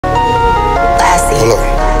pull up.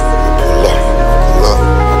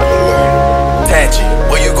 Taji,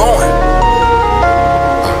 where you going?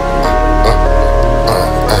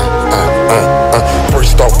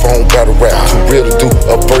 First off, I don't gotta rap, too real to do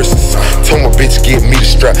a versus. Told my bitch give me the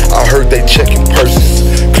strap, I heard they checking purses.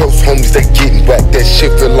 Close homies, they getting whacked, that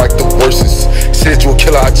shit feel like the worstest. Said you a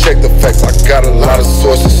killer, I check the facts, I got a lot of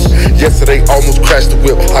sources. Yesterday almost crashed the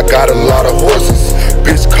whip, I got a lot of horses.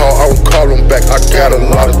 Bitch call, I don't call them back, I got a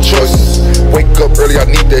lot of choices. Wake up early, I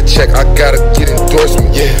need that check, I gotta get endorsement.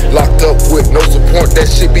 Yeah. Locked up with no support, that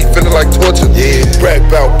shit be feeling like torture. Yeah. Brag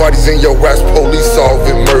about bodies in your raps, police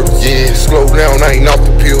solving murders. Yeah. Slow down, I ain't off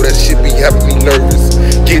the pill, that shit be having me nervous.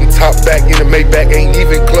 Getting top back in the Maybach, ain't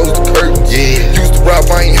even closed the curtains. Yeah. Used to rob,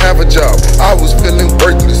 I ain't have a job, I was feeling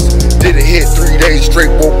worthless. Did a hit 3 days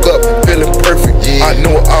straight, woke up feeling perfect. Yeah. I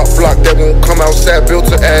know an out block that won't come outside,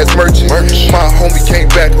 built to ass merchant. My homie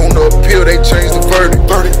came back on the appeal, they changed the verdict.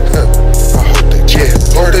 I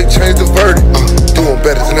hope they changed the verdict. Doing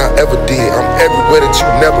better than I ever did. I'm everywhere that you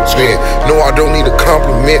never been. No, I don't need a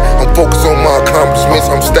compliment. I'm focused on my accomplishments.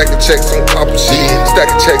 I'm stacking checks on top of shit.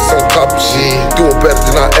 Stacking checks on top of shit. Doing better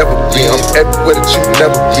than I ever been. I'm everywhere that you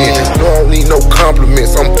never been. No, I don't need no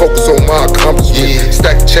compliments. I'm focused on my accomplishments.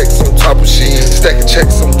 Stacking checks on top of shit. Stacking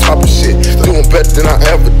checks on top of shit. Doing better than I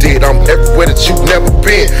ever did. I'm everywhere that you never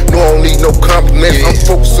been. No, I don't need no compliments. I'm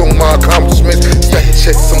focused on my accomplishments. Stacking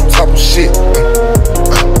checks on top of shit.